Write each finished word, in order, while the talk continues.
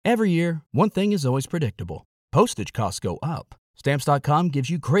Every year, one thing is always predictable. Postage costs go up. Stamps.com gives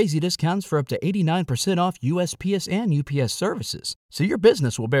you crazy discounts for up to 89% off USPS and UPS services, so your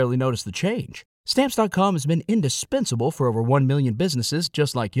business will barely notice the change. Stamps.com has been indispensable for over 1 million businesses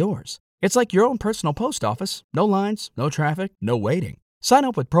just like yours. It's like your own personal post office. No lines, no traffic, no waiting. Sign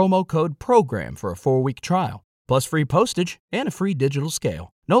up with promo code PROGRAM for a 4-week trial, plus free postage and a free digital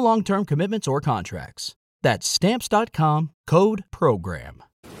scale. No long-term commitments or contracts. That's Stamps.com, code PROGRAM.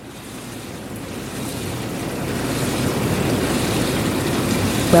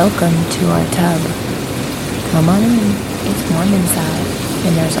 Welcome to our tub. Come on in. It's warm inside,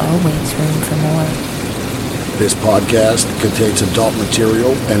 and there's always room for more. This podcast contains adult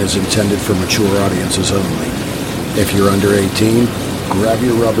material and is intended for mature audiences only. If you're under 18, grab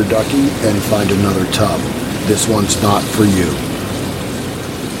your rubber ducky and find another tub. This one's not for you.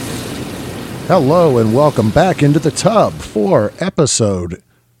 Hello and welcome back into the tub for episode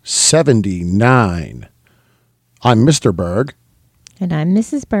 79. I'm Mr. Berg. And I'm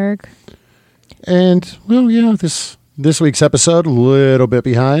Mrs. Berg. And, well, yeah, this week's episode, a little bit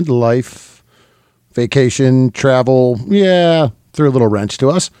behind. Life, vacation, travel, threw a little wrench to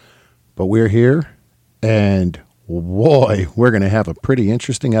us. But we're here, and boy, we're going to have a pretty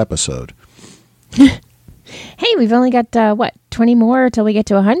interesting episode. Hey, we've only got, 20 more till we get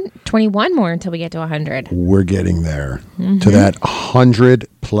to 100? 21 more until we get to 100. We're getting there, to that 100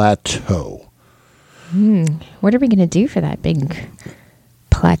 plateau. What are we going to do for that big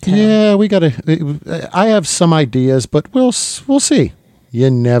plateau? Yeah, I have some ideas, but we'll see. You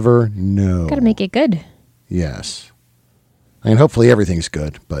never know. Got to make it good. Yes. And hopefully everything's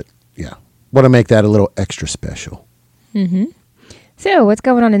good, but yeah. Want to make that a little extra special. So, what's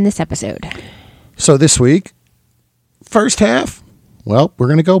going on in this episode? So this week, first half, well, we're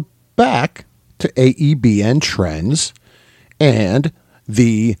going to go back to AEBN trends and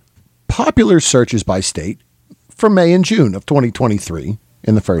the popular searches by state for May and June of 2023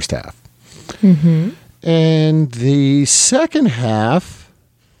 in the first half. And the second half,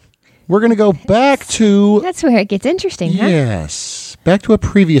 we're going to go back to... That's where it gets interesting, huh? Yes. Back to a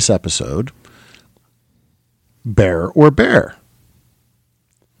previous episode. Bear or Bear?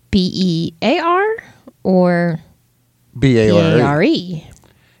 B-E-A-R or B-A-R-E.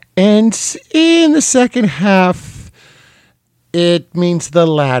 And in the second half, it means the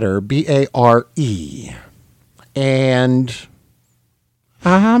latter, B-A-R-E. And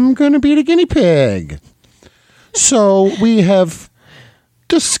I'm going to be the guinea pig. So we have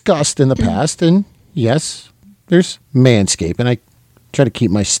discussed in the past, and yes, there's manscaping. I try to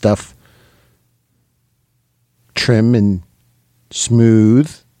keep my stuff trim and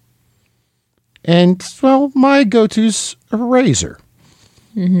smooth. And, well, my go-to's a razor.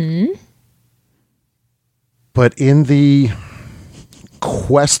 But in the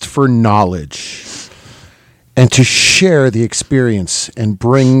quest for knowledge and to share the experience and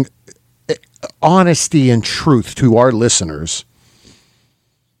bring honesty and truth to our listeners,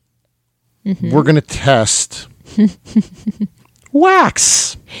 we're going to test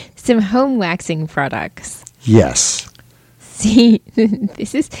wax. Some home waxing products. Yes. See,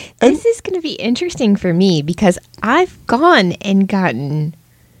 this is going to be interesting for me because I've gone and gotten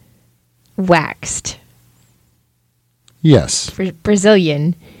waxed. Yes. For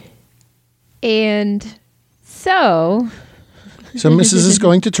Brazilian. And so Mrs. is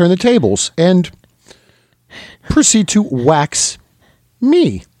going to turn the tables and proceed to wax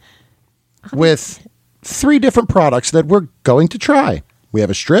me with 3 different products that we're going to try. We have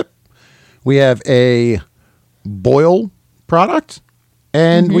a strip, we have a boil product,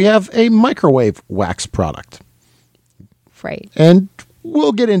 and we have a microwave wax product. Right. And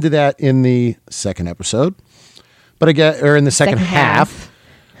we'll get into that in the second episode. But again, or in the second half.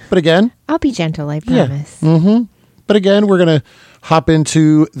 But again, I'll be gentle, I promise. But again, we're going to hop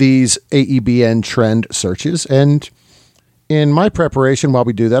into these AEBN trend searches. And in my preparation, while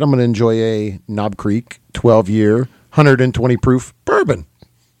we do that, I'm going to enjoy a Knob Creek 12-year, 120 proof bourbon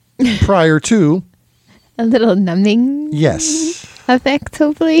prior to a little numbing effect,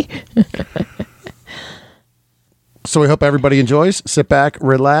 hopefully. So we hope everybody enjoys. Sit back,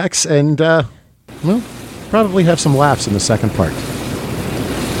 relax, and, probably have some laughs in the second part.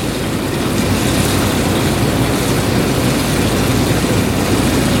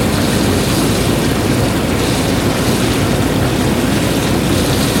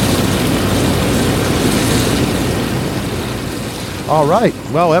 All right.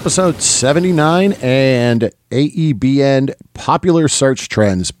 Well, episode 79 and AEBN popular search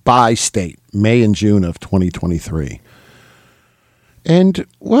trends by state, May and June of 2023. And,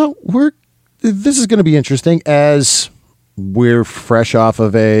 well, this is going to be interesting as we're fresh off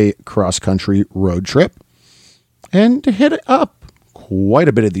of a cross-country road trip and hit up quite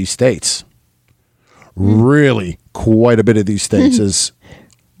a bit of these states. Really quite a bit of these states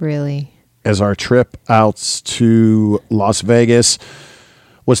as our trip out to Las Vegas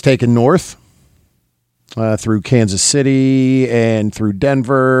was taken north through Kansas City and through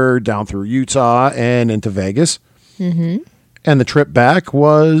Denver, down through Utah and into Vegas. Mm-hmm. And the trip back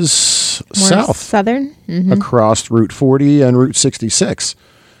was south. Southern. Across Route 40 and Route 66.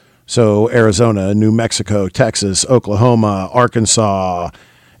 So Arizona, New Mexico, Texas, Oklahoma, Arkansas,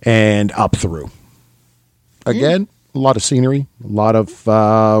 and up through. Again, a lot of scenery, a lot of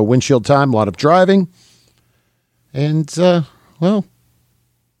windshield time, a lot of driving. And,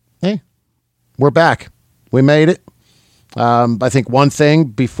 hey, we're back. We made it. I think one thing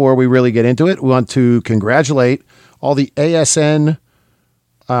before we really get into it, we want to congratulate all the ASN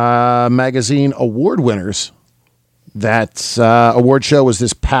magazine award winners. That award show was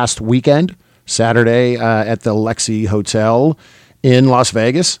this past weekend, Saturday, at the Lexi Hotel in Las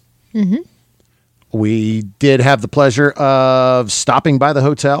Vegas. Mm-hmm. We did have the pleasure of stopping by the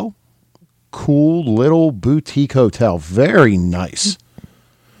hotel. Cool little boutique hotel. Very nice.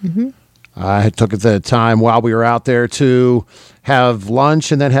 Mm-hmm. I took the time while we were out there to have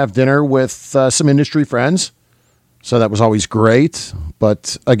lunch and then have dinner with some industry friends. So that was always great.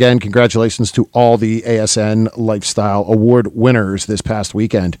 But again, congratulations to all the ASN Lifestyle Award winners this past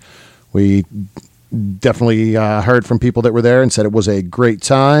weekend. We definitely heard from people that were there and said it was a great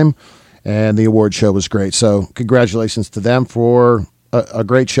time. And the award show was great. So congratulations to them for a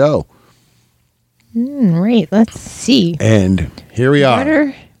great show. Right. Let's see. And here we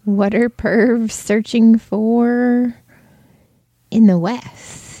are. What are pervs searching for in the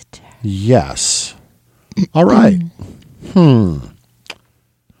West? Yes. All right.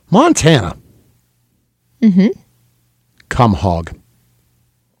 Montana. Mm-hmm. Cum hog.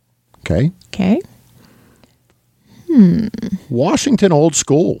 Okay. Okay. Washington Old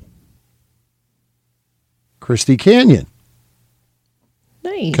School. Christie Canyon.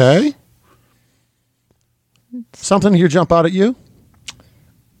 Nice. Okay. Something here jump out at you?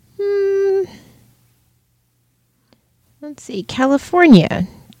 Let's see. California.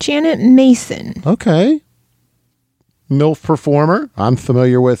 Janet Mason. Okay. MILF performer. I'm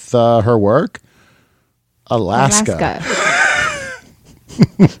familiar with her work. Alaska.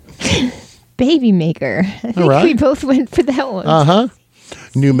 Baby maker. I think we both went for that one. Uh-huh.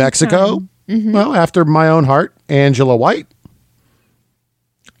 New Mexico. Mm-hmm. Well, after my own heart, Angela White.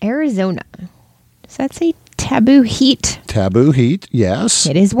 Arizona. Does that say Taboo Heat? Taboo Heat, yes.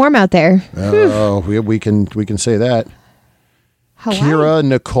 It is warm out there. Oh, we can say that. Hawaii. Kira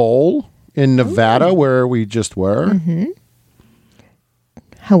Nicole in Nevada, where we just were. Mm-hmm.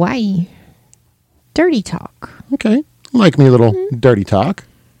 Hawaii. Dirty talk. Okay. Like me a little dirty talk.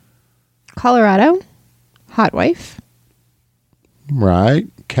 Colorado. Hot wife. Right.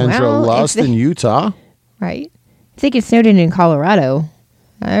 Kendra Lust in Utah. Right. If they get snowed in Colorado,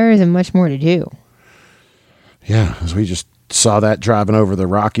 there isn't much more to do. Yeah, as we just saw that driving over the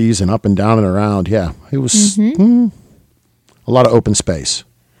Rockies and up and down and around. Yeah, it was a lot of open space.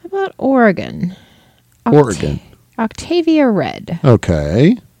 How about Oregon? Oregon. Octavia Red.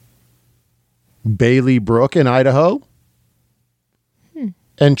 Okay. Bailey Brook in Idaho.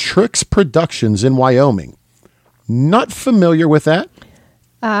 And Trix Productions in Wyoming. Not familiar with that.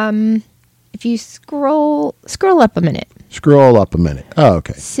 If you scroll up a minute. Scroll up a minute. Oh,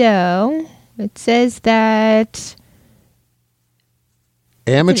 okay. So it says that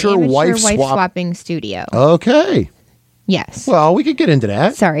amateur wife swapping studio. Okay. Yes. Well, we could get into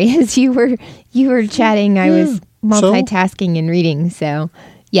that. Sorry, as you were chatting, I was multitasking and reading. So,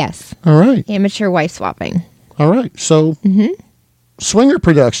 yes. All right. Amateur wife swapping. All right. So, Swinger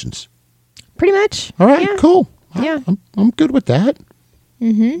Productions. Pretty much. All right. Yeah. Cool. Yeah. I'm good with that.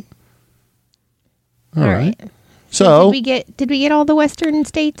 Mm-hmm. All right. So did we get all the western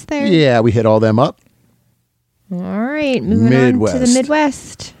states there? Yeah, we hit all them up. All right, moving on to the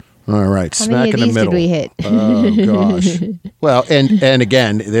Midwest. All right, How smack many of in the these middle. did we hit? Oh gosh. Well, and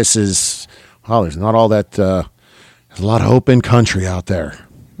again, this is there's not all that. There's a lot of open country out there,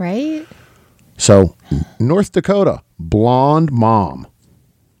 right? So, North Dakota, blonde mom.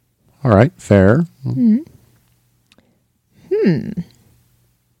 All right, fair.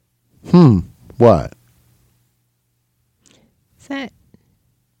 What? Is that?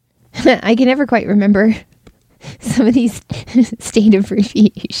 I can never quite remember some of these state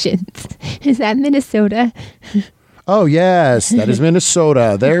abbreviations. Is that Minnesota? Oh, yes, that is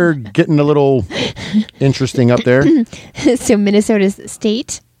Minnesota. They're getting a little interesting up there. So Minnesota's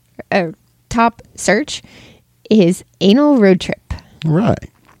state top search is Anal Road Trip. Right.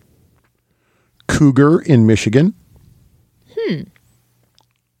 Cougar in Michigan.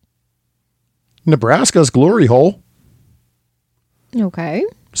 Nebraska's Glory Hole. Okay.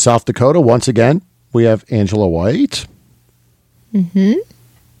 South Dakota, once again, we have Angela White.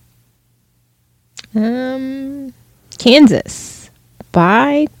 Kansas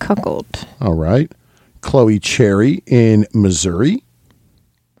by Cuckold. All right. Chloe Cherry in Missouri.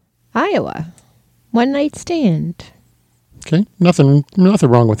 Iowa. One Night Stand. Okay. Nothing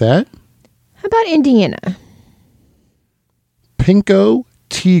wrong with that. How about Indiana? Pinko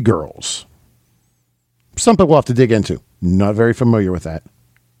T-Girls. Something we'll have to dig into. Not very familiar with that.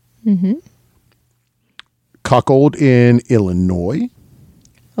 Cuckold in Illinois.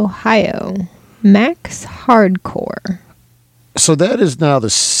 Ohio. Max Hardcore. So that is now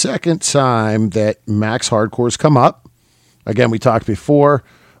the second time that Max Hardcore's come up. Again, we talked before.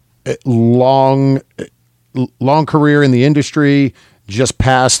 Long career in the industry. Just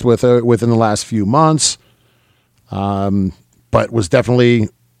passed within the last few months. But was definitely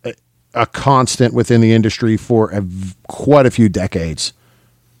a constant within the industry for quite a few decades.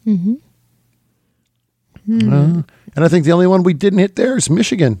 And I think the only one we didn't hit there is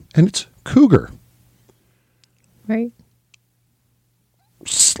Michigan, and it's Cougar. Right.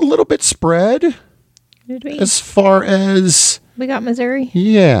 Just a little bit spread. Did we? As far as... We got Missouri?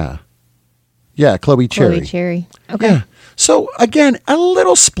 Yeah. Yeah, Chloe Cherry. Chloe Cherry. Okay. Yeah. So, again, a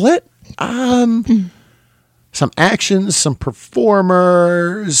little split. Some actions, some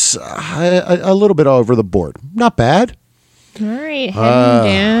performers, a little bit all over the board. Not bad. All right. Heading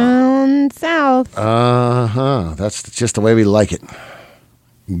down south. That's just the way we like it.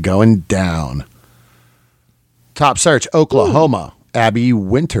 Going down. Top search, Oklahoma. Abby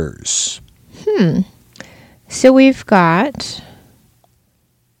Winters. So we've got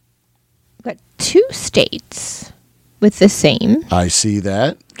two states with the same. I see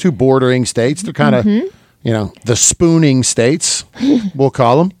that. Two bordering states. They're kind of, the spooning states, we'll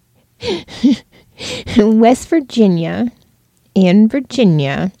call them. West Virginia and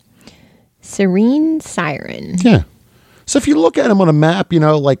Virginia. Serene Siren. Yeah. So if you look at them on a map,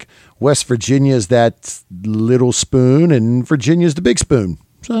 like West Virginia is that little spoon and Virginia is the big spoon.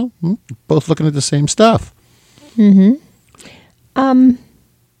 So both looking at the same stuff. I'm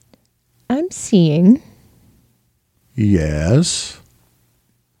seeing. Yes.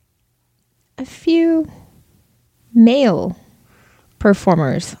 A few male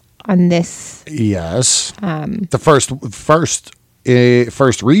performers on this. Yes. The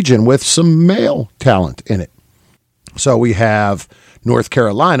first region with some male talent in it. So we have North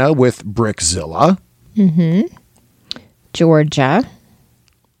Carolina with Brickzilla. Georgia.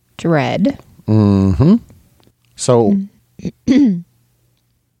 Dread. So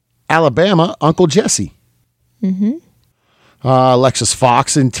Alabama, Uncle Jesse. Alexis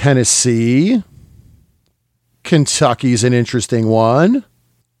Fox in Tennessee. Kentucky's an interesting one.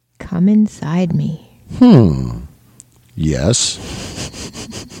 Come inside me. Yes.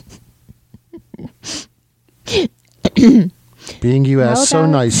 Being you asked so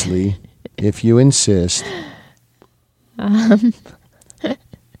nicely, if you insist.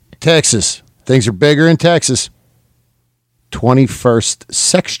 Texas. Things are bigger in Texas. 21st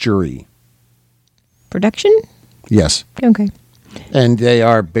Sextuary. Production? Yes. Okay. And they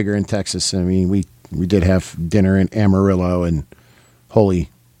are bigger in Texas. I mean, we did have dinner in Amarillo and holy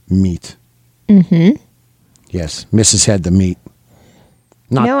meat. Yes. Mrs. had the meat.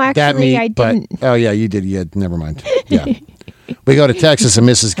 Not no, actually, that meat, I didn't. But, oh, yeah, you did. Yeah, never mind. Yeah. We go to Texas and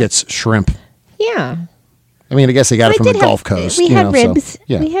Mrs. gets shrimp. Yeah. I mean, I guess they got it from the Gulf Coast. We had ribs. So,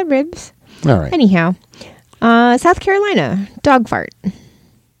 yeah. We had ribs. All right. Anyhow, South Carolina, dog fart.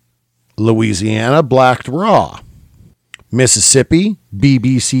 Louisiana, Black Raw. Mississippi,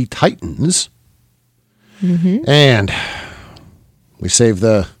 BBC Titans. And we saved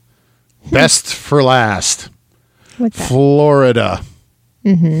the best for last. What's that? Florida.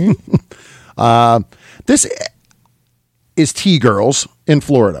 This is T-Girls in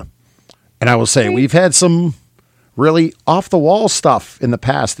Florida. And I will say, we've had some really off-the-wall stuff in the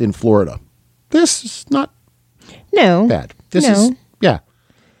past in Florida. This is not bad. This is, yeah.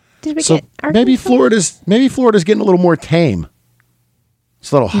 Did we So get Arkansas? maybe Florida's getting a little more tame.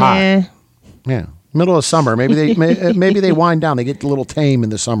 It's a little hot. Nah. Yeah. Middle of summer. Maybe they wind down. They get a little tame in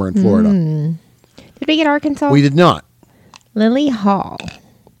the summer in Florida. Did we get Arkansas? We did not. Lily Hall.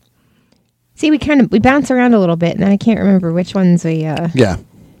 See, we bounce around a little bit, and I can't remember which ones we. Yeah.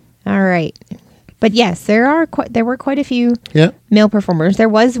 All right, but yes, there were quite a few male performers. There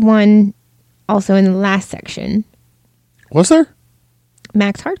was one also in the last section. Was there?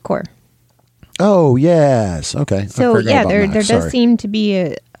 Max Hardcore. Oh, yes. Okay. So, yeah, there does seem to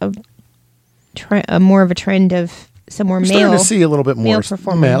be a more of a trend of some more male. Starting to see a little bit more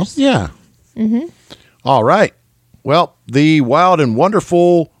performers. Yeah. Mm-hmm. All right. Well, the wild and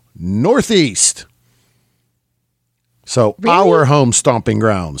wonderful Northeast. So Really? our home stomping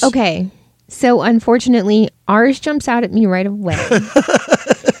grounds. Okay. So unfortunately, ours jumps out at me right away.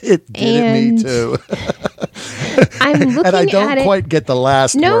 It did at me too. I'm looking and I don't at quite get the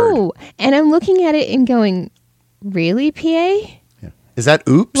last word. No. And I'm looking at it and going, really, PA? Yeah. Is that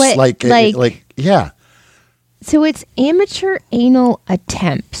oops? What, like, yeah. So it's amateur anal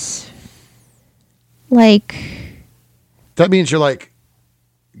attempts. Like, that means you're like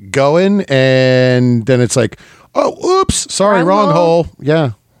going and then it's like, oh, oops, sorry, wrong hole.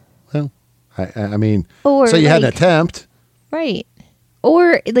 Yeah. Well, I mean, or so you had an attempt. Right.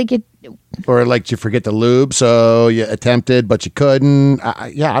 Or like it. Or like you forget the lube, so you attempted, but you couldn't.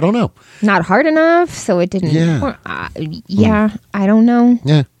 I don't know. Not hard enough, so it didn't. Yeah. I don't know.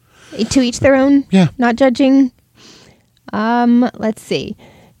 Yeah. To each their own. Yeah. Not judging. Let's see.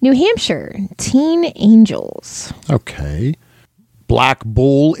 New Hampshire, Teen Angels. Okay. Black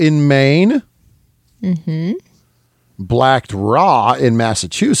Bull in Maine. Mm-hmm. Blacked Raw in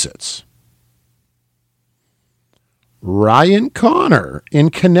Massachusetts. Ryan Connor in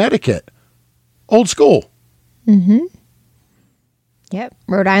Connecticut. Old school. Mm-hmm. Yep.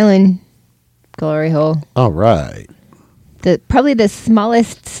 Rhode Island. Glory hole. All right. Probably the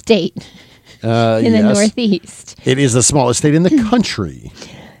smallest state in the Northeast. It is the smallest state in the country.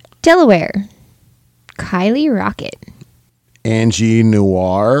 Delaware. Kylie Rocket. Angie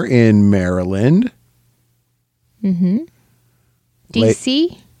Noir in Maryland. Mm-hmm.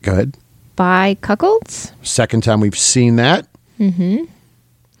 DC. Go ahead. By Cuckolds. Second time we've seen that. Mm-hmm.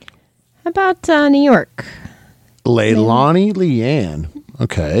 How about New York? Leilani Leanne.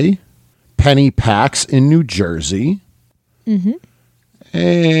 Okay. Penny Pax in New Jersey. Mm-hmm.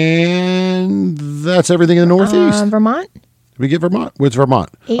 And that's everything in the Northeast. Vermont. Did we get Vermont? Where's Vermont?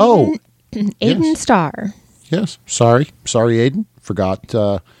 Aiden yes. Starr. Yes. Sorry, Aiden.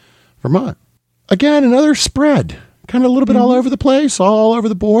 Forgot Vermont. Again, another spread. Kind of a little bit all over the place, all over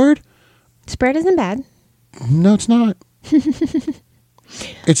the board. Spread isn't bad. No, it's not.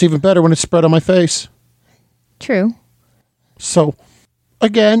 It's even better when it's spread on my face. True. So,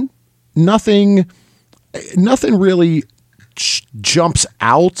 again, nothing really jumps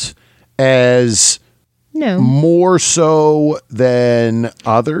out as more so than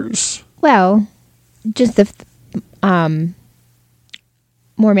others. Well, just the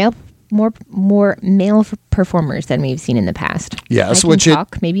more male performers than we've seen in the past. Yes,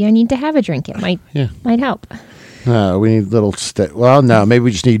 maybe I need to have a drink. It might help. We need little well, no, maybe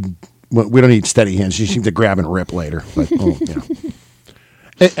we just need. We don't need steady hands. You just need to grab and rip later. But,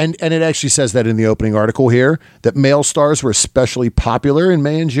 And it actually says that in the opening article here that male stars were especially popular in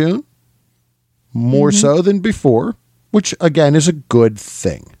May and June, more so than before, which again is a good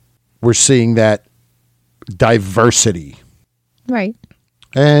thing. We're seeing that diversity, right?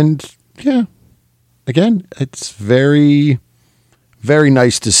 And yeah, again, it's very, very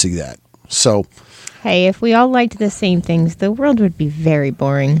nice to see that. So, hey, if we all liked the same things, the world would be very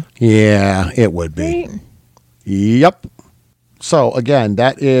boring. Yeah, it would be. Right? Yep. So, again,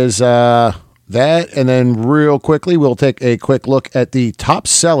 that is that. And then real quickly, we'll take a quick look at the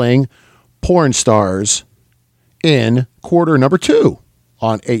top-selling porn stars in quarter number 2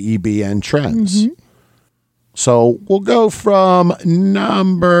 on AEBN Trends. Mm-hmm. So, we'll go from number...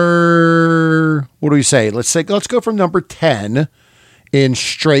 What do we say? Let's go from number 10 in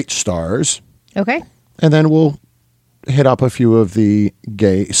straight stars. Okay. And then we'll hit up a few of the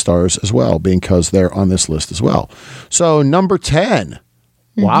gay stars as well, because they're on this list as well. So number 10.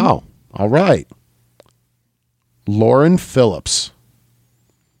 Mm-hmm. Wow. All right. Lauren Phillips.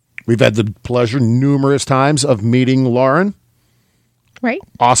 We've had the pleasure numerous times of meeting Lauren. Right.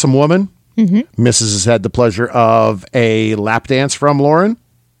 Awesome woman. Mm-hmm. Mrs. has had the pleasure of a lap dance from Lauren.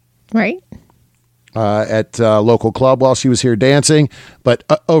 Right. At a local club while she was here dancing. But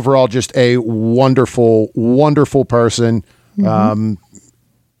overall, just a wonderful, wonderful person. Mm-hmm.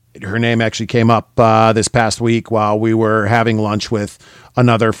 Her name actually came up this past week while we were having lunch with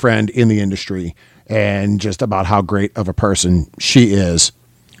another friend in the industry, and just about how great of a person she is.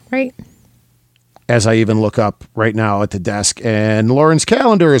 Right. As I even look up right now at the desk, and Lauren's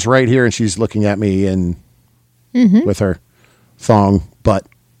calendar is right here, and she's looking at me and with her thong butt.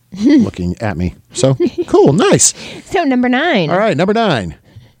 Looking at me. So, cool. Nice. So, number 9. All right, number 9.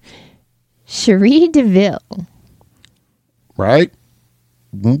 Cherie DeVille. Right.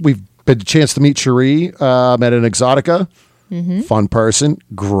 We've had a chance to meet Cherie at an Exotica. Mm-hmm. Fun person.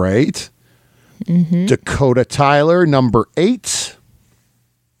 Great. Dakota Tyler, number 8.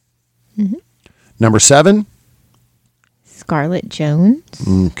 Number 7. Scarlett Jones.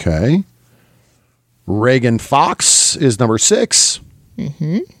 Okay. Reagan Fox is number 6.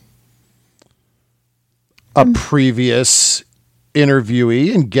 A previous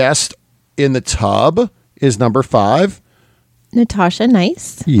interviewee and guest in the tub is number 5. Natasha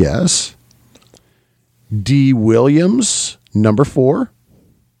Nice. Yes. D. Williams, number 4.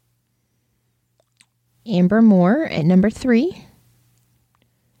 Amber Moore at number 3.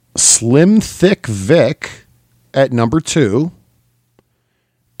 Slim Thick Vic at number 2.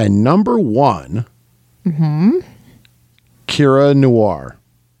 And number 1, Kira Noir,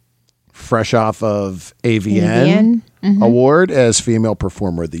 fresh off of AEBN award as Female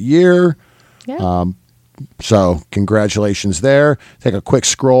Performer of the Year. Yeah. So congratulations there. Take a quick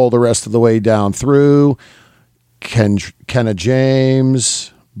scroll the rest of the way down through. Kenna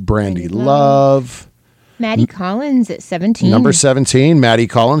James, Brandy Love. Maddie Collins at 17. Number 17, Maddie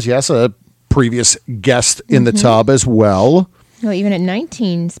Collins. Yes, a previous guest in the tub as well. Oh, even at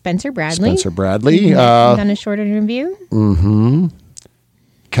 19, Spencer Bradley. Done a short interview.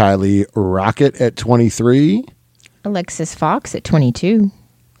 Kylie Rocket at 23. Alexis Fox at 22.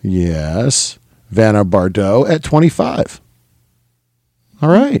 Yes. Vanna Bardot at 25. All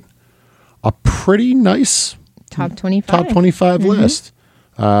right. A pretty nice Top 25 list.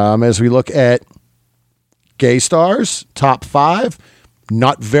 As we look at gay stars, top 5.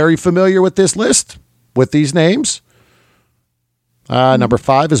 Not very familiar with this list, with these names. Number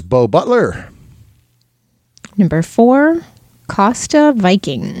 5 is Beau Butler. Number 4, Costa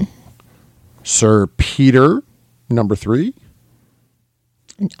Viking. Sir Peter, number 3.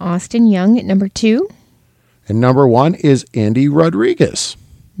 And Austin Young at number 2. And number 1 is Andy Rodriguez.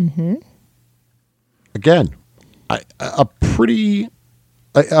 Again, a pretty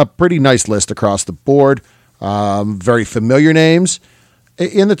nice list across the board. Very familiar names.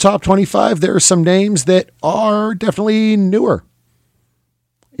 In the top 25, there are some names that are definitely newer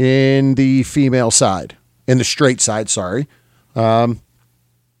in the female side, in the straight side, sorry. But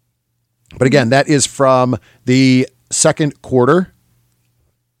again, that is from the second quarter.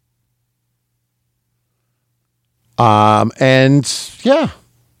 And yeah,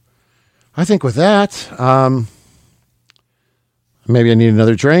 I think with that, maybe I need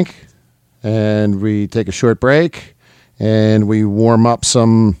another drink and we take a short break and we warm up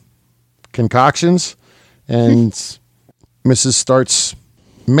some concoctions and Mrs. starts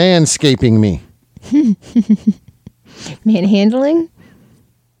manscaping me. Manhandling?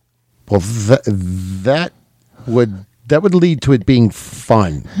 Well, that would lead to it being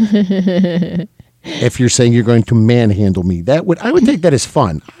fun. If you're saying you're going to manhandle me, I would take that as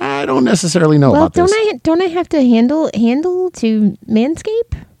fun. I don't necessarily know about this. Don't I have to handle to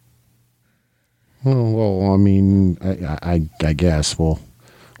manscape? Well, I mean, I guess we'll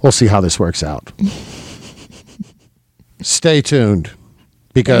see how this works out. Stay tuned,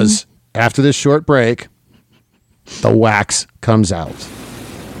 because after this short break, the wax comes out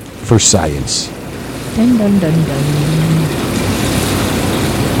for science. Dun, dun, dun, dun.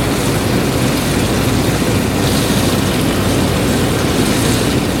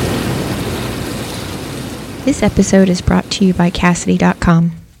 This episode is brought to you by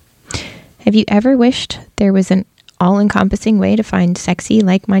Cassidy.com. Have you ever wished there was an all-encompassing way to find sexy,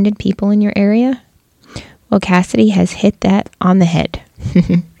 like-minded people in your area? Well, Cassidy has hit that on the head.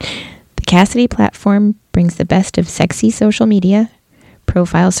 The Cassidy platform brings the best of sexy social media,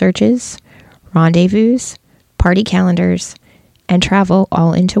 profile searches, rendezvous, party calendars, and travel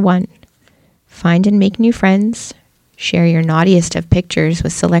all into one. Find and make new friends, share your naughtiest of pictures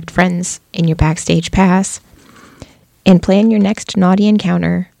with select friends in your Backstage Pass, and plan your next naughty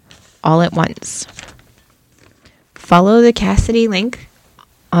encounter all at once. Follow the Cassidy link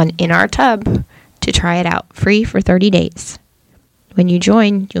in our tub to try it out free for 30 days. When you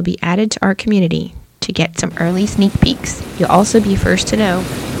join, you'll be added to our community to get some early sneak peeks. You'll also be first to know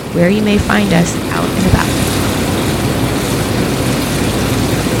where you may find us out and about.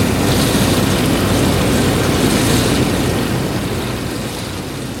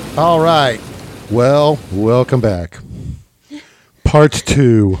 All right. Well, welcome back. Part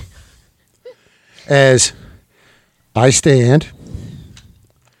 2. As I stand,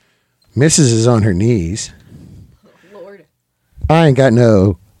 Mrs. is on her knees. Oh, Lord. I ain't got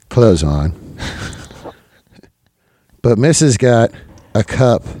no clothes on. But Mrs. got a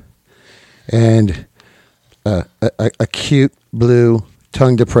cup and a cute blue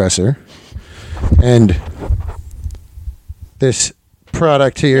tongue depressor. And this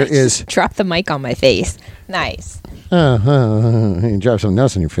product here is... Drop the mic on my face. Nice. You drop something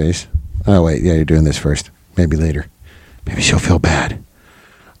else in your face. Oh, wait. Yeah, you're doing this first. Maybe later. Maybe she'll feel bad.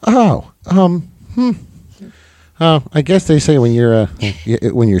 Oh, I guess they say when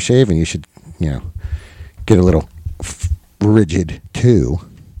you're shaving, you should, get a little rigid too.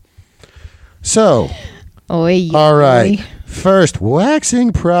 So, all right. First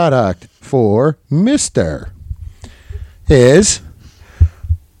waxing product for Mr. is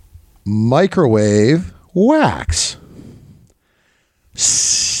microwave wax.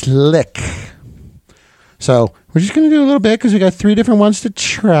 Slick. So, we're just going to do a little bit because we got 3 different ones to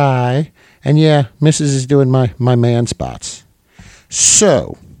try. And yeah, Mrs. is doing my man spots.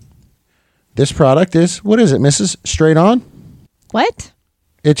 So, this product is, what is it, Mrs.? Straight on? What?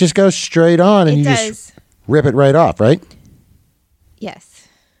 It just goes straight on and just rip it right off, right? Yes.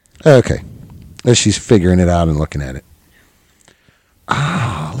 Okay. As she's figuring it out and looking at it.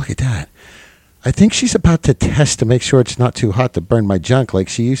 Oh, look at that. I think she's about to test to make sure it's not too hot to burn my junk like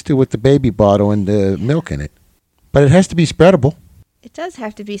she used to with the baby bottle and the milk in it. But it has to be spreadable. It does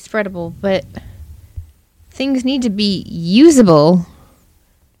have to be spreadable, but things need to be usable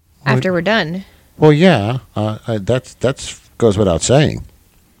after we're done. Well, yeah. That's goes without saying.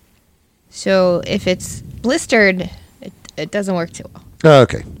 So if it's blistered, it doesn't work too well.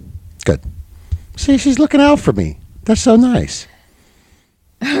 Okay. Good. See, she's looking out for me. That's so nice.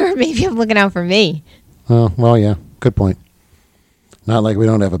 Or maybe I'm looking out for me. Oh, well, yeah. Good point. Not like we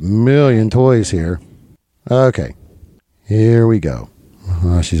don't have a million toys here. Okay. Here we go.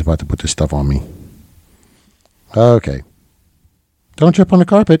 She's about to put this stuff on me. Okay. Don't trip on the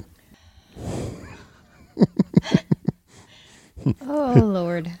carpet. Oh,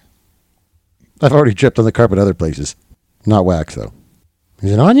 Lord. I've already tripped on the carpet other places. Not wax, though.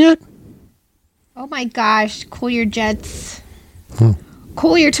 Is it on yet? Oh, my gosh. Cool your jets.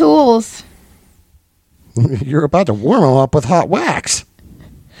 Cool your tools. You're about to warm them up with hot wax.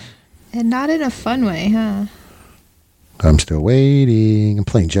 And not in a fun way, huh? I'm still waiting. I'm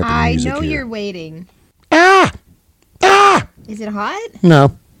playing Jeopardy music I know here. you're waiting. Ah! Ah! Is it hot?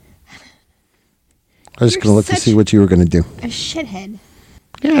 No. I was just going to look to see what you were going to do. A shithead.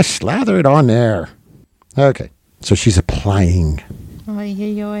 Yeah, slather it on there. Okay. So she's applying. Oy,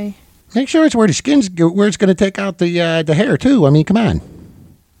 oy, oy. Make sure it's where the skin's, where it's going to take out the hair, too. I mean, come on.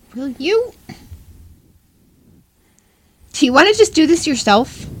 Will you? Do you want to just do this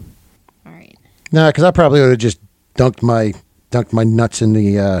yourself? All right. No, because I probably would have just dunked my nuts in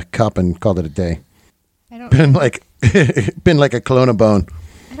the cup and called it a day. Been like a clone bone.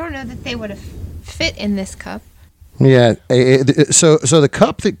 I don't know that they would have fit in this cup. Yeah. So the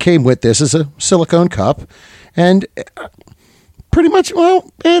cup that came with this is a silicone cup, and pretty much, well,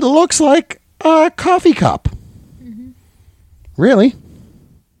 it looks like a coffee cup. Mm-hmm. Really.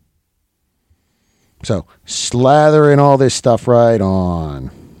 So slathering all this stuff right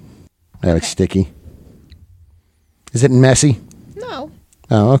on. Now it's sticky. Is it messy? No.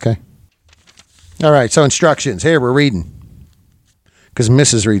 Oh, okay. All right, so instructions. Here, we're reading. Because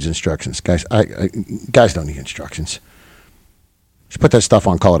Mrs. reads instructions. Guys, guys don't need instructions. Just put that stuff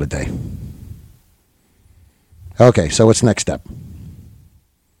on, call it a day. Okay, so what's the next step?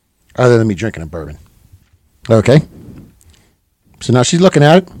 Other than me drinking a bourbon. Okay. So now she's looking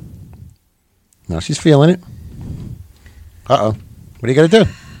at it. Now she's feeling it. Uh-oh. What are you going to do?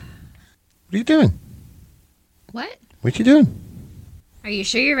 What are you doing? What? What you doing? Are you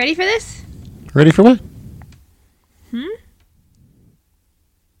sure you're ready for this? Ready for what?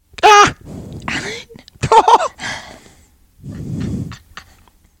 Ah! Oh!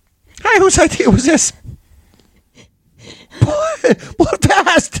 Hi, whose idea was this? Pull it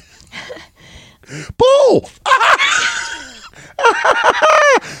past! Pull!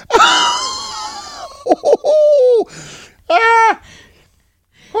 Oh! Ah!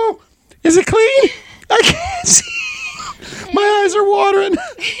 Oh! Is it clean? I can't see. My eyes are watering.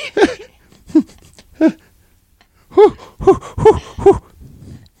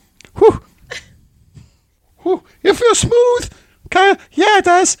 It feels smooth. Kind of, yeah, it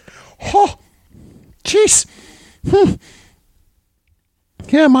does. Oh, jeez.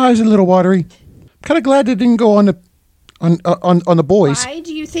 Yeah, my eyes are a little watery. Kind of glad it didn't go on the boys. Why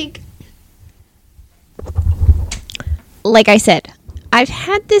do you think? Like I said, I've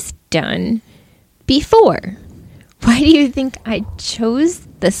had this done before. Why do you think I chose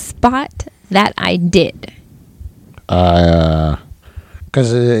the spot that I did?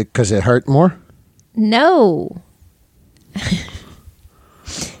 Because it hurt more? No.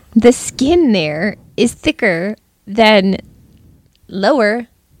 The skin there is thicker than lower.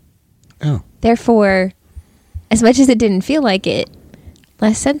 Oh. Therefore, as much as it didn't feel like it,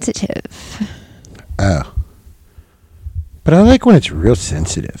 less sensitive. Oh. But I like when it's real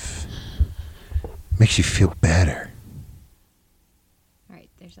sensitive. Makes you feel better. All right,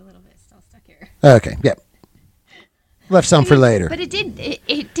 there's a little bit still stuck here. Okay, yep. Left some for later. But it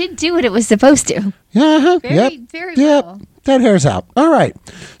did do what it was supposed to. Uh-huh. Very well. That hair's out. All right.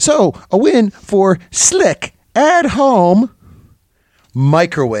 So, a win for Slick at home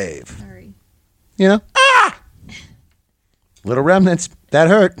microwave. Sorry. You know? Little remnants. That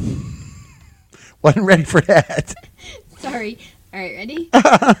hurt. Wasn't ready for that. Sorry. All right, ready?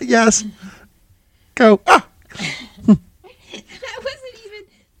 Yes. Go. That wasn't even...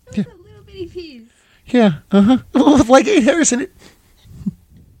 That was a little bitty piece. Yeah. Uh-huh. Like 8 hairs in it.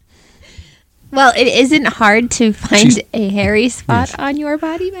 Well, it isn't hard to find a hairy spot on your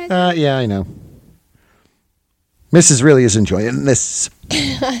body, man. Yeah, I know. Mrs. really is enjoying this.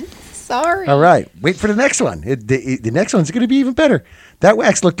 Sorry. All right. Wait for the next one. The next one's going to be even better. That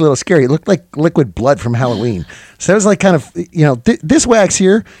wax looked a little scary. It looked like liquid blood from Halloween. So it was like kind of, this wax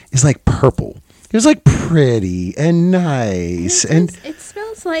here is like purple. It was like pretty and nice. It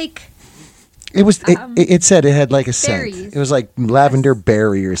smells like... It was. It said it had like a berries. scent. It was like lavender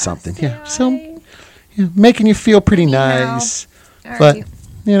berry or something. Yeah. So, making you feel pretty nice. All but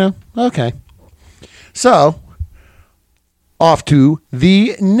right. Okay. So, off to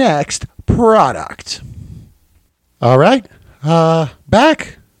the next product. All right.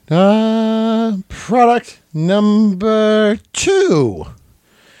 Back. Product number 2.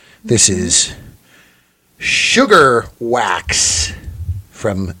 This is sugar wax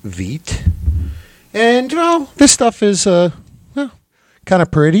from Veet. And, this stuff is, kind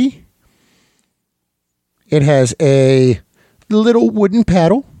of pretty. It has a little wooden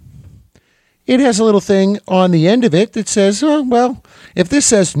paddle. It has a little thing on the end of it that says, if this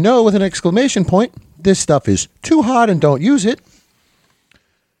says no with an exclamation point, this stuff is too hot and don't use it.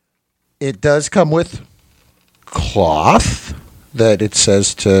 It does come with cloth that it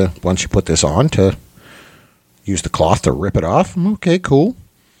says to, once you put this on, to use the cloth to rip it off. Okay, cool.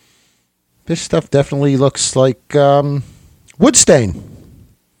 This stuff definitely looks like wood stain.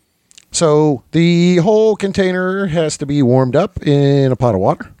 So the whole container has to be warmed up in a pot of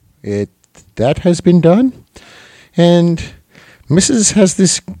water. That has been done. And Mrs. has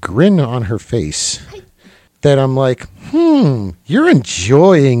this grin on her face that I'm like, you're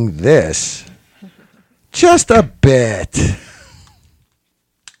enjoying this. Just a bit.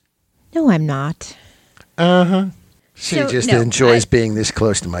 No, I'm not. Uh-huh. She enjoys being this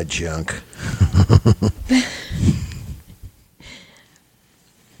close to my junk.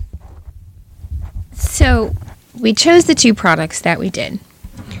 So, we chose the 2 products that we did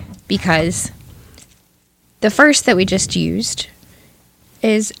because the first that we just used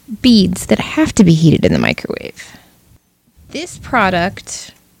is beads that have to be heated in the microwave. This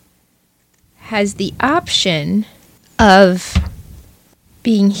product has the option of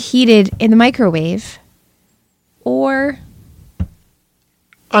being heated in the microwave or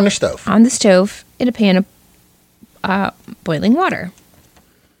on the stove. On the stove in a pan of boiling water.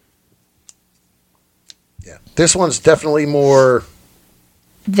 Yeah. This one's definitely more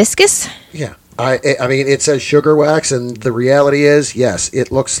viscous. Yeah. I mean, it says sugar wax, and the reality is, yes,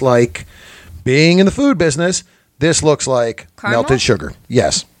 it looks like, being in the food business, this looks like caramel? Melted sugar.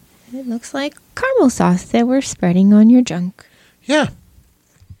 Yes. It looks like caramel sauce that we're spreading on your junk. Yeah.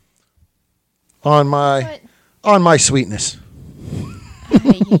 On my sweetness.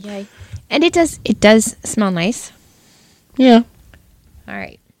 And it does smell nice. Yeah. All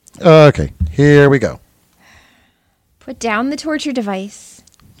right. Okay, here we go. Put down the torture device.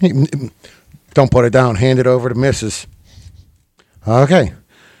 Don't put it down. Hand it over to Mrs. Okay.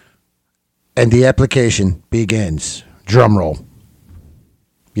 And the application begins. Drum roll.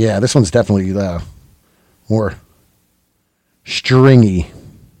 Yeah, this one's definitely more stringy.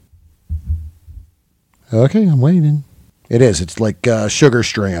 Okay, I'm waiting. It is. It's like sugar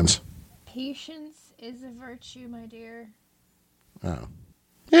strands. Patience is a virtue, my dear. Oh.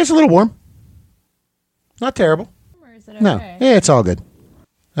 Yeah, it's a little warm. Not terrible. Or is it okay? No, yeah, it's all good.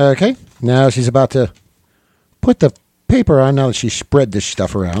 Okay, now she's about to put the paper on now that she spread this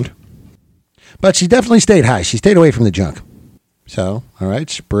stuff around. But she definitely stayed high. She stayed away from the junk. So, all right,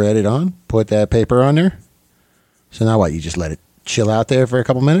 spread it on. Put that paper on there. So now what? You just let it chill out there for a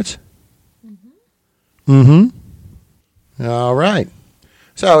couple minutes? All right.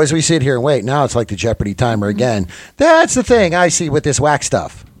 So as we sit here and wait, now it's like the Jeopardy timer again. That's the thing I see with this wax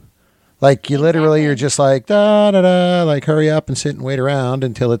stuff. Like you literally are just like, da-da-da, like hurry up and sit and wait around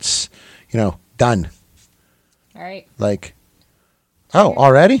until it's, done. All right. Like,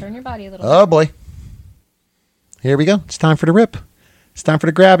 already? Turn your body a little Oh, boy. Here we go. It's time for the rip. It's time for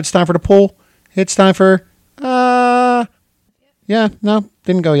the grab. It's time for the pull. It's time for, yeah, no,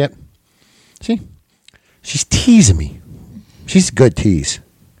 didn't go yet. See? She's teasing me. She's a good tease.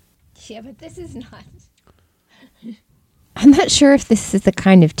 Yeah, but this is not. I'm not sure if this is the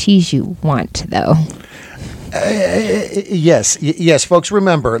kind of tease you want, though. Yes, folks.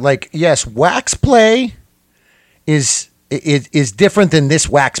 Remember, yes, wax play is different than this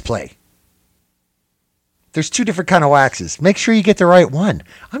wax play. There's two different kind of waxes. Make sure you get the right one.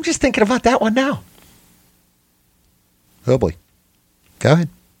 I'm just thinking about that one now. Oh boy, go ahead.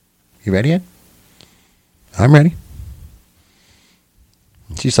 You ready yet? I'm ready.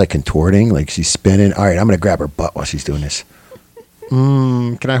 She's contorting, she's spinning. All right, I'm going to grab her butt while she's doing this.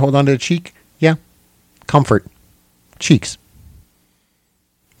 Can I hold on to the cheek? Yeah. Comfort. Cheeks.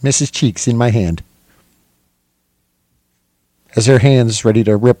 Mrs. Cheeks in my hand. As her hand's ready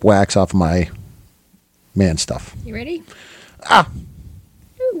to rip wax off my man stuff. You ready?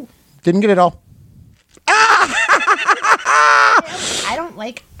 Ooh. Didn't get it all. I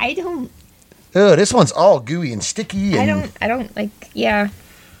don't. Oh, this one's all gooey and sticky. And I don't like, yeah.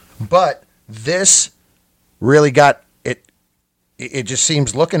 But this really got it. It just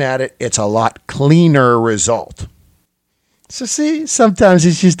seems, looking at it, it's a lot cleaner result. So see, sometimes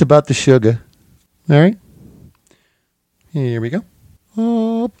it's just about the sugar. All right. Here we go.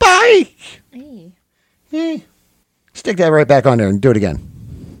 Oh, bye. Hey. Stick that right back on there and do it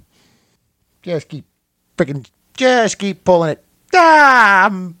again. Just keep pulling it.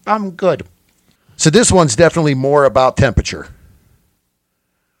 I'm good. So this one's definitely more about temperature.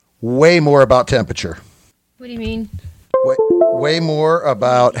 Way more about temperature. What do you mean? Way more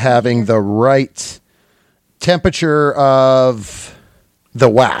about having the right temperature of the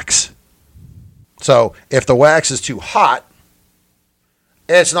wax. So if the wax is too hot,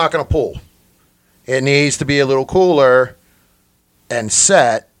 it's not going to pull. It needs to be a little cooler and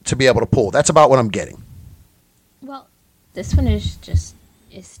set to be able to pull. That's about what I'm getting. Well, this one is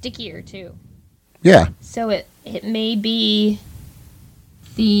stickier too. Yeah. So it may be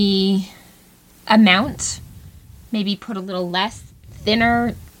the amount, maybe put a little less,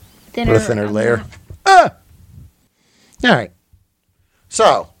 thinner. Put a thinner layer. All right.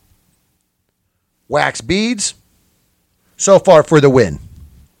 So, wax beads, so far for the win.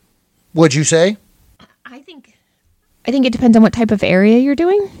 Would you say? I think it depends on what type of area you're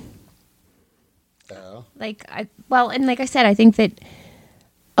doing. Oh. Like I said, I think that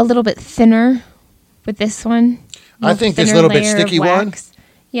a little bit thinner with this one. I think this little bit sticky one.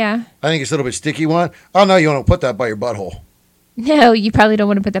 Yeah. I think it's a little bit sticky one. Oh, no, you want to put that by your butthole. No, you probably don't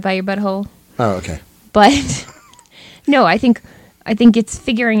want to put that by your butthole. Oh, okay. But no, I think it's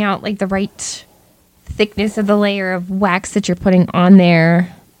figuring out the right thickness of the layer of wax that you're putting on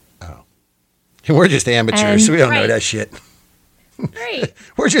there. Oh. We're just amateurs, so we don't know that shit. Right.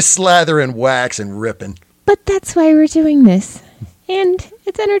 We're just slathering wax and ripping. But that's why we're doing this. And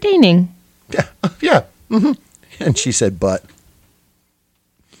it's entertaining. Yeah. Mm-hmm. And she said, but.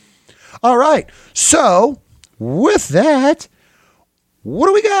 All right. So, with that, what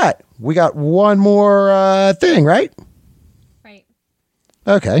do we got? We got one more thing, right? Right.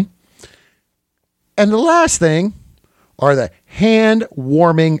 Okay. And the last thing are the hand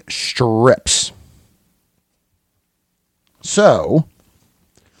warming strips. So,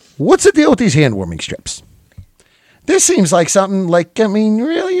 what's the deal with these hand warming strips? This seems like something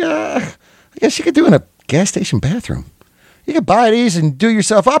really, I guess you could do in a gas station bathroom. You could buy these and do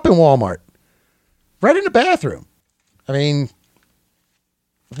yourself up in Walmart. Right in the bathroom. I mean,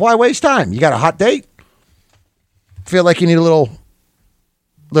 why waste time? You got a hot date? Feel like you need a little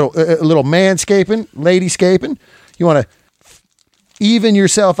manscaping, ladyscaping. You want to even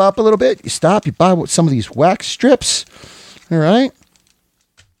yourself up a little bit. You stop, you buy some of these wax strips. All right.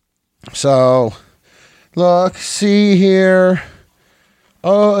 So, look, see here.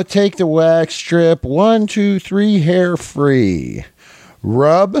 Oh, take the wax strip. 1, 2, 3, hair free.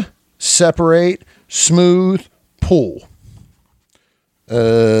 Rub, separate, smooth, pull.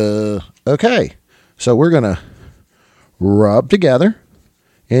 Okay. So we're going to rub together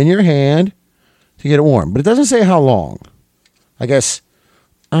in your hand to get it warm. But it doesn't say how long. I guess,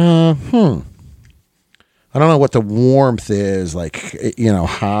 I don't know what the warmth is.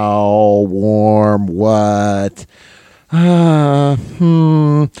 How warm, what.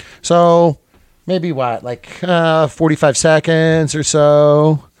 So maybe what, 45 seconds or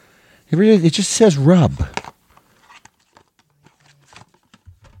so. It just says rub.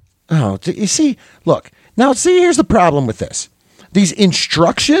 Oh, you see, look. Now, here's the problem with this. These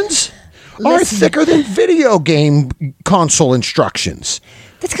instructions are thicker than video game console instructions.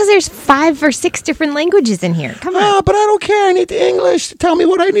 That's because there's 5 or 6 different languages in here. Come on. But I don't care. I need the English to tell me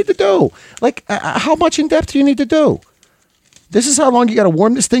what I need to do. How much in depth do you need to do? This is how long you got to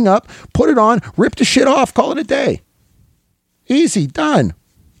warm this thing up, put it on, rip the shit off, call it a day. Easy, done.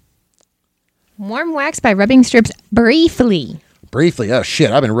 Warm wax by rubbing strips briefly. Briefly. Oh,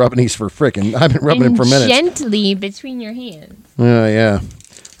 shit. I've been rubbing these for frickin'. I've been rubbing them for minutes. Gently between your hands. Oh, yeah.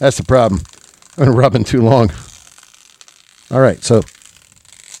 That's the problem. I've been rubbing too long. All right. So,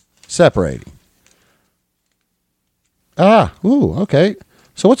 separating. Okay.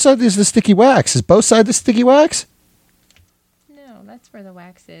 So, what side is the sticky wax? Is both sides the sticky wax? No, that's where the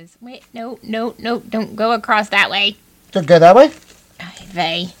wax is. Wait, no. Don't go across that way. Don't go that way?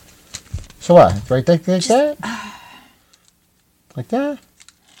 They. So what? Right there, like that? Like that?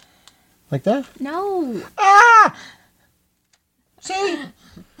 Like that? No. Ah! See?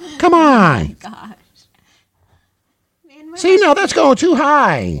 Come on. Oh my gosh. Man, See, now that's going too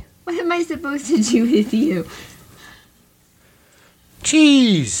high. What am I supposed to do with you?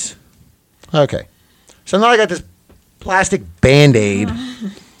 Jeez. Okay. So now I got this plastic Band-Aid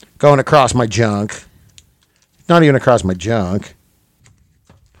going across my junk. Not even across my junk.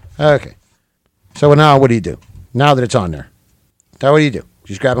 Okay. So now what do? Now that it's on there. Now what do?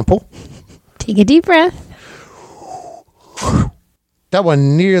 Just grab and pull? Take a deep breath. That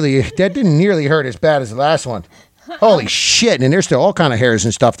didn't nearly hurt as bad as the last one. Holy shit. And there's still all kind of hairs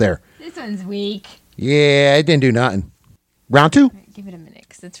and stuff there. This one's weak. Yeah, it didn't do nothing. Round 2? Right, give it a minute,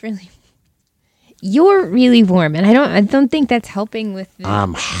 because it's really... You're really warm, and I don't think that's helping with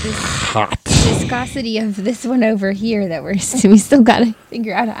I'm hot. Viscosity of this one over here that we still got to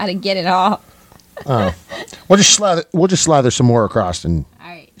figure out how to get it off. Oh. We'll just slather some more across and All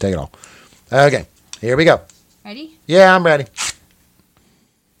right. take it all. Okay, here we go. Ready? Yeah, I'm ready.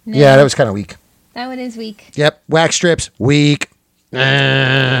 No, Yeah, that was kind of weak. that one is weak. Yep, wax strips, weak.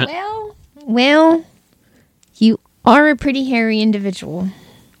 Well, you are a pretty hairy individual.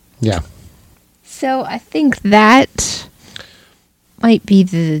 Yeah. So I think that might be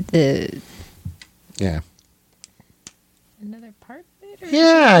the Yeah. another part of it? Or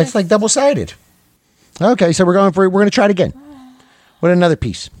Yeah, it's like double-sided. Okay, so we're going to try it again. With another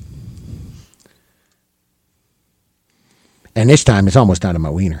piece. And this time it's almost down to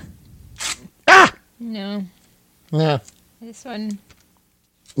my wiener. Ah! No. Yeah. This one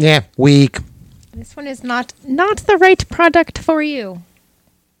Weak. This one is not the right product for you.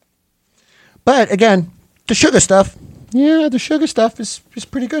 But again, the sugar stuff. Yeah, the sugar stuff is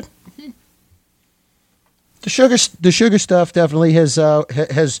pretty good. The sugar stuff definitely has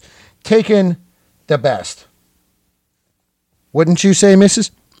taken the best. Wouldn't you say, Mrs.?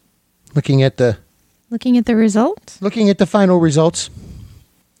 Looking at the results? Looking at the final results.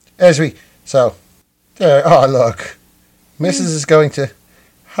 There. Oh, look. Mrs. is going to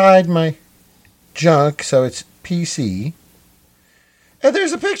hide my junk, so it's PC. And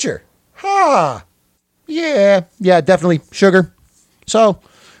there's a picture. Ha! Yeah, definitely sugar. So,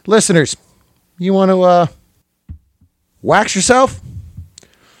 listeners, you want to wax yourself?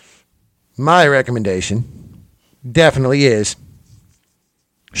 My recommendation definitely is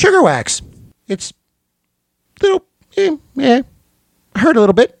sugar wax. It's little, hurt a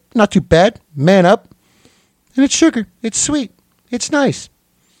little bit, not too bad. Man up. And it's sugar. It's sweet. It's nice.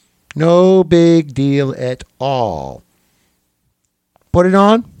 No big deal at all. Put it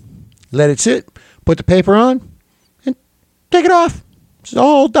on. Let it sit. Put the paper on. And take it off. It's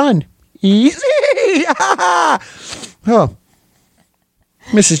all done. Easy. Oh.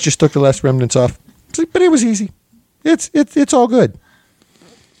 Mrs. just took the last remnants off. But it was easy. It's all good.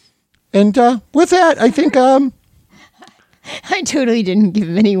 And with that, I think... I totally didn't give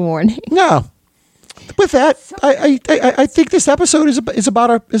him any warning. No. With that, I think this episode is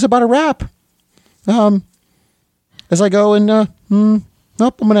about a wrap. As I go and I'm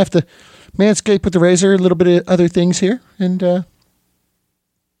gonna have to manscape with the razor, a little bit of other things here, and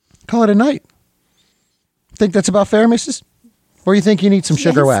call it a night. Think that's about fair, Mrs.? Or you think you need some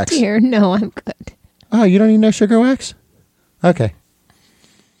sugar wax? Dear, no, I'm good. Oh, you don't need no sugar wax? Okay.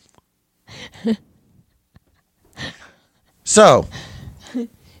 So,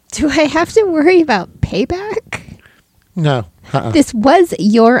 do I have to worry about payback? No. This was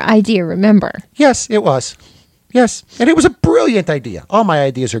your idea, remember? Yes, it was. Yes, and it was a brilliant idea. All my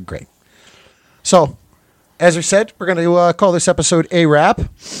ideas are great. So, as we said, we're going to call this episode a wrap.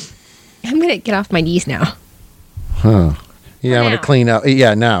 I'm going to get off my knees now. Huh. Yeah, I'm going to clean up.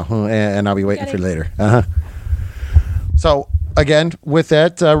 Yeah, now. And I'll be waiting for later. Uh-huh. So, again, with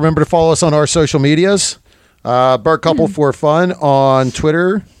that, remember to follow us on our social medias. Berg Couple for Fun on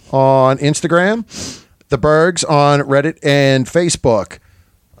Twitter, on Instagram. The Bergs on Reddit and Facebook.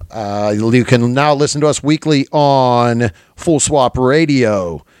 You can now listen to us weekly on Full Swap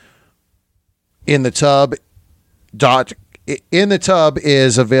Radio. In the Tub In the Tub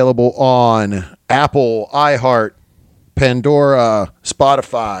is available on Apple, iHeart, Pandora,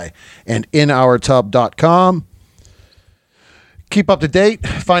 Spotify, and inourtub.com. Keep up to date.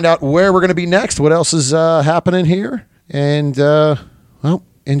 Find out where we're going to be next, what else is happening here. And,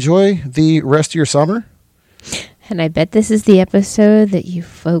 enjoy the rest of your summer. And I bet this is the episode that you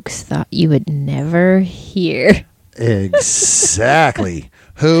folks thought you would never hear. Exactly.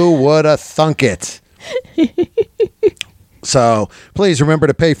 Who would have thunk it? So please remember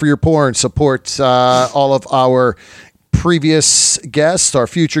to pay for your porn. Support all of our previous guests, our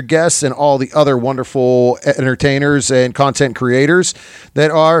future guests, and all the other wonderful entertainers and content creators that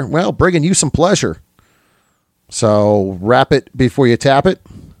are, bringing you some pleasure. So wrap it before you tap it.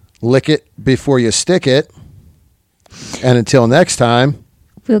 Lick it before you stick it. And until next time,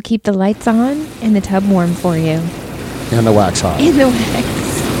 we'll keep the lights on and the tub warm for you. And the wax hot. And the wax.